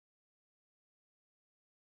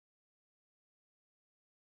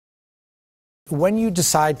when you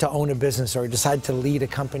decide to own a business or decide to lead a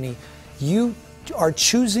company, you are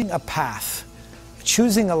choosing a path,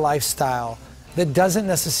 choosing a lifestyle that doesn't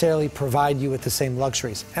necessarily provide you with the same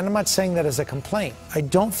luxuries. And I'm not saying that as a complaint. I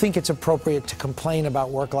don't think it's appropriate to complain about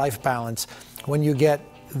work-life balance when you get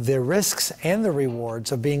the risks and the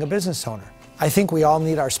rewards of being a business owner. I think we all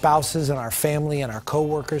need our spouses and our family and our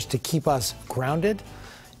coworkers to keep us grounded.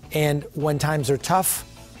 And when times are tough,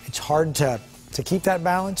 it's hard to keep that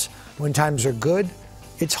balance. When times are good,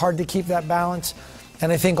 it's hard to keep that balance.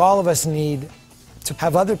 And I think all of us need to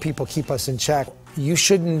have other people keep us in check. You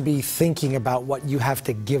shouldn't be thinking about what you have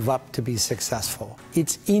to give up to be successful.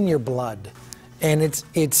 It's in your blood, and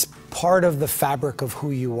it's part of the fabric of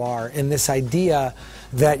who you are. And this idea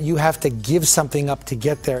that you have to give something up to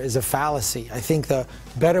get there is a fallacy. I think the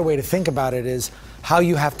better way to think about it is how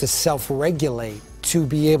you have to self-regulate to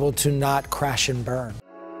be able to not crash and burn.